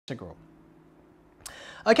integral.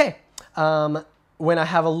 Okay, when I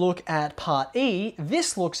have a look at part E,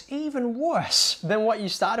 this looks even worse than what you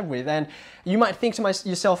started with. And you might think to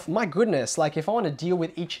yourself, my goodness, like if I want to deal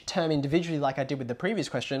with each term individually like I did with the previous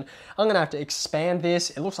question, I'm going to have to expand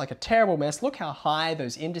this. It looks like a terrible mess. Look how high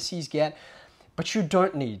those indices get. But you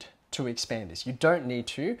don't need to expand this. You don't need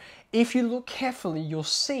to. If you look carefully, you'll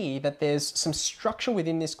see that there's some structure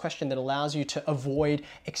within this question that allows you to avoid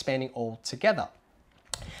expanding altogether.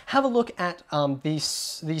 Have a look at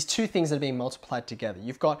these two things that are being multiplied together.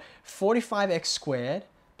 You've got 45x squared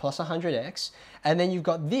plus 100x, and then you've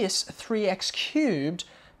got this 3x cubed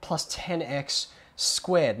plus 10x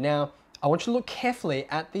squared. Now, I want you to look carefully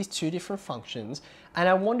at these two different functions, and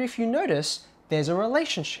I wonder if you notice there's a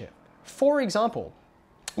relationship. For example,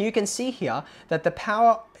 you can see here that the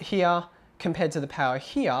power here compared to the power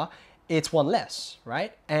here, it's one less,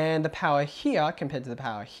 right? And the power here compared to the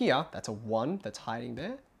power here, that's a 1 that's hiding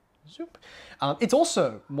there. Zoop. It's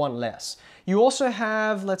also one less. You also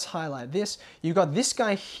have, let's highlight this, you've got this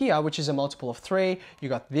guy here, which is a multiple of 3. You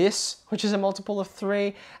got this, which is a multiple of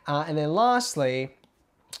 3. And then lastly,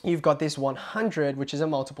 you've got this 100, which is a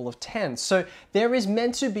multiple of 10. So there is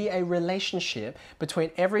meant to be a relationship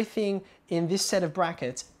between everything in this set of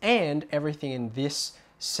brackets and everything in this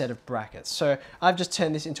set of brackets. So I've just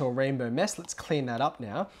turned this into a rainbow mess. Let's clean that up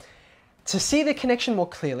now. To see the connection more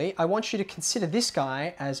clearly, I want you to consider this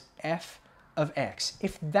guy as f of x.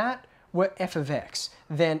 If that were f of x,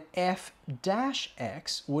 then f dash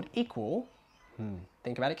x would equal,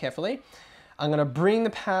 think about it carefully. I'm going to bring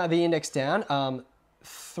the index down.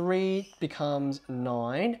 3 becomes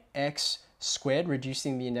 9x squared,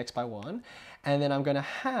 reducing the index by 1. And then I'm going to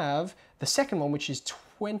have the second one, which is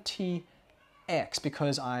 20x,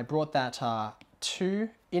 because I brought that 2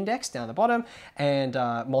 index down the bottom and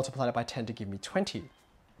multiplied it by 10 to give me 20.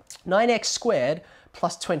 9x squared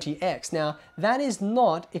plus 20x. Now, that is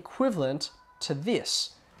not equivalent to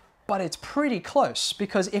this, but it's pretty close,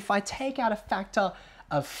 because if I take out a factor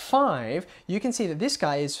of 5, you can see that this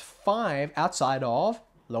guy is 5 outside of,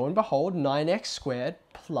 lo and behold, 9x squared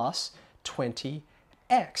plus 20x.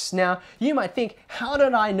 Now, you might think, how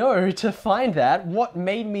did I know to find that? What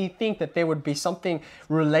made me think that there would be something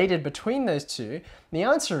related between those two? The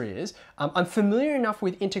answer is, I'm familiar enough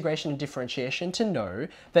with integration and differentiation to know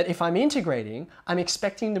that if I'm integrating, I'm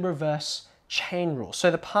expecting the reverse chain rule.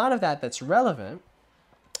 So the part of that that's relevant,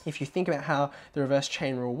 if you think about how the reverse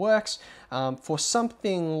chain rule works, for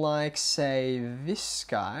something like, say, this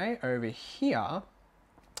guy over here,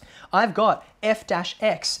 I've got f dash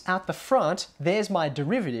x out the front, there's my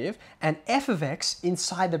derivative, and f of x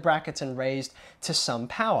inside the brackets and raised to some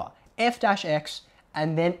power. F dash x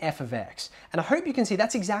and then f of x. And I hope you can see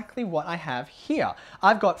that's exactly what I have here.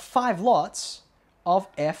 I've got 5 lots of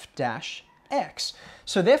f dash x.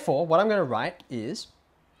 So therefore, what I'm going to write is,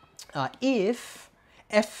 if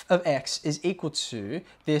f of x is equal to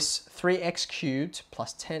this 3x cubed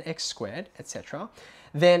plus 10x squared, etc.,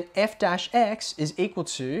 then f dash x is equal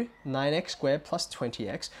to 9x squared plus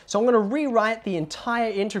 20x. So I'm going to rewrite the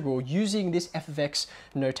entire integral using this f of x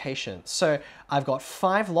notation. So I've got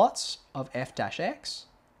 5 lots of f dash x,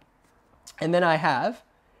 and then I have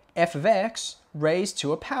f of x raised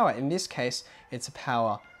to a power. In this case, it's a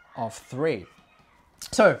power of 3.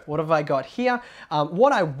 So what have I got here?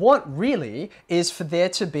 What I want really is for there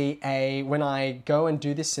to be when I go and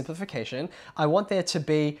do this simplification, I want there to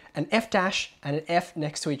be an f dash and an f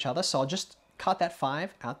next to each other. So I'll just cut that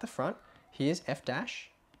 5 out the front. Here's f dash,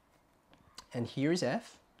 and here is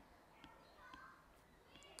f.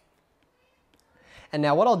 And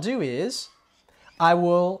now what I'll do is, I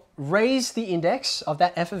will raise the index of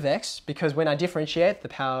that f of x, because when I differentiate, the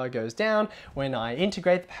power goes down. When I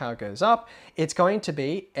integrate, the power goes up. It's going to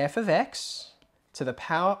be f of x to the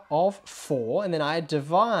power of 4, and then I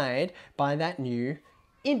divide by that new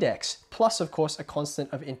index, plus of course a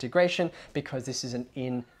constant of integration, because this is an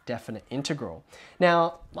indefinite integral.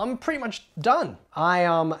 Now, I'm pretty much done.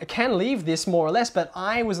 I can leave this more or less, but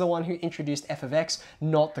I was the one who introduced f of x,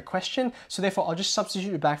 not the question, so therefore I'll just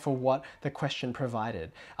substitute it back for what the question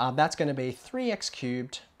provided. That's going to be 3x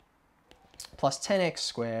cubed plus 10x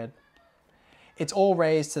squared. It's all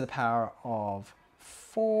raised to the power of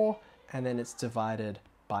 4, and then it's divided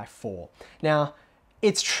by 4. Now,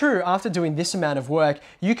 it's true, after doing this amount of work,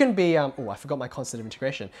 you can be, oh, I forgot my constant of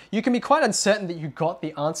integration. You can be quite uncertain that you got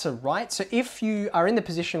the answer right. So if you are in the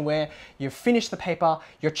position where you've finished the paper,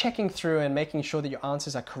 you're checking through and making sure that your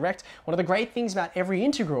answers are correct, one of the great things about every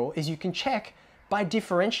integral is you can check by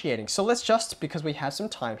differentiating. So let's just, because we have some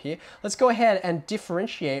time here, let's go ahead and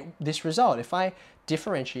differentiate this result. If I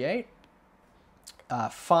differentiate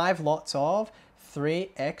 5 lots of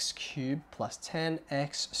 3x cubed plus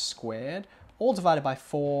 10x squared, all divided by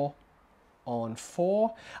 4 on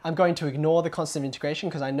 4. I'm going to ignore the constant of integration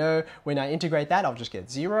because I know when I integrate that, I'll just get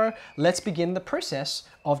 0. Let's begin the process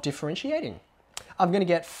of differentiating. I'm going to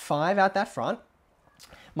get 5 out that front.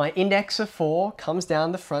 My index of 4 comes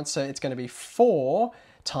down the front, so it's going to be 4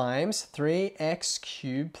 times 3x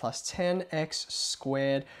cubed plus 10x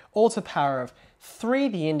squared, all to the power of 3.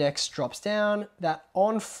 The index drops down. That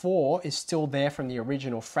on 4 is still there from the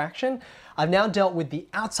original fraction. I've now dealt with the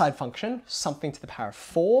outside function, something to the power of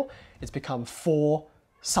 4. It's become 4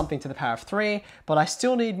 something to the power of 3, but I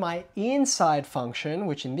still need my inside function,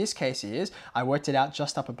 which in this case is, I worked it out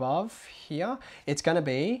just up above here. It's going to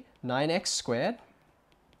be 9x squared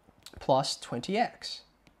plus 20x.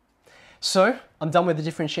 So I'm done with the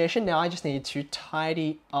differentiation. Now I just need to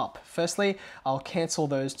tidy up. Firstly, I'll cancel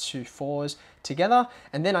those two 4's together.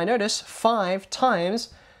 And then I notice 5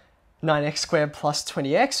 times 9x squared plus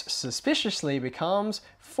 20x suspiciously becomes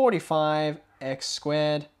 45x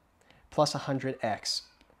squared plus 100x.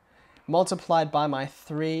 Multiplied by my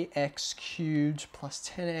 3x cubed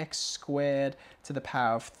plus 10x squared to the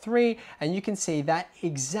power of 3. And you can see that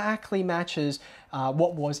exactly matches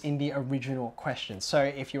what was in the original question. So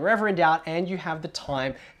if you're ever in doubt and you have the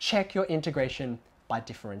time, check your integration by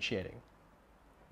differentiating.